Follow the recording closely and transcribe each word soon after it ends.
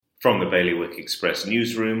From the Bailiwick Express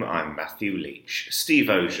newsroom, I'm Matthew Leach.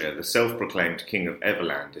 Steve Osier, the self-proclaimed King of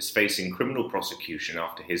Everland, is facing criminal prosecution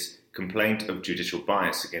after his complaint of judicial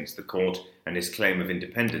bias against the court and his claim of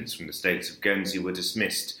independence from the states of Guernsey were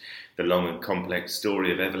dismissed. The long and complex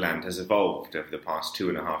story of Everland has evolved over the past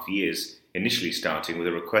 2.5 years, initially starting with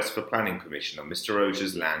a request for planning permission on Mr.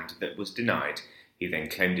 Osier's land that was denied. He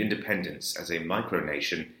then claimed independence as a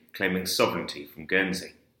micronation, claiming sovereignty from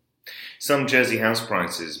Guernsey. Some Jersey house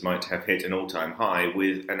prices might have hit an all-time high,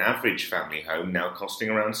 with an average family home now costing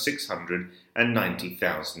around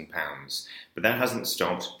 £690,000. But that hasn't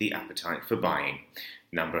stopped the appetite for buying.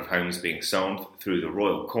 The number of homes being sold through the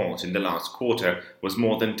Royal Court in the last quarter was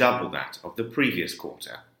more than double that of the previous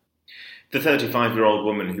quarter. The 35-year-old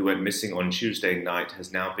woman who went missing on Tuesday night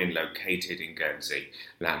has now been located in Guernsey.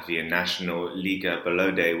 Latvian national Liga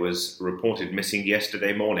Balode was reported missing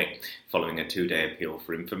yesterday morning. Following a 2-day appeal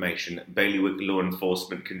for information, Bailiwick law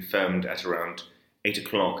enforcement confirmed at around 8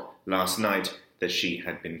 o'clock last night that she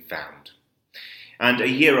had been found. And a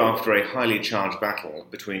year after a highly charged battle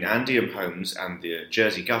between Andy Holmes and the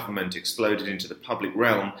Jersey government exploded into the public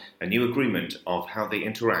realm, a new agreement of how they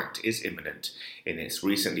interact is imminent. In its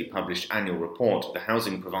recently published annual report, the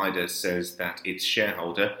housing provider says that its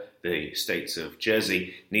shareholder, the States of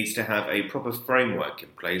Jersey, needs to have a proper framework in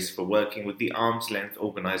place for working with the arm's-length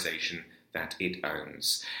organisation that it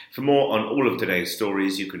owns. For more on all of today's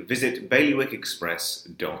stories, you can visit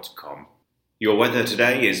bailiwickexpress.com. Your weather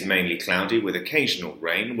today is mainly cloudy with occasional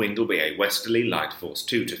rain. Wind will be a westerly, light force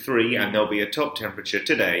 2 to 3, and there'll be a top temperature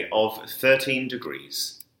today of 13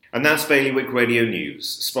 degrees. And that's Bailiwick Radio News,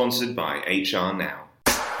 sponsored by HR Now.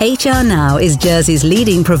 HR Now is Jersey's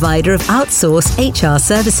leading provider of outsourced HR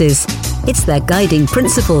services. It's their guiding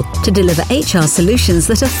principle to deliver HR solutions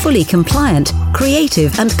that are fully compliant,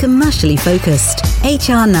 creative and commercially focused.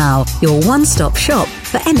 HR Now, your one-stop shop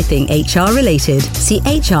for anything HR related. See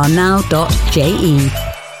hrnow.je.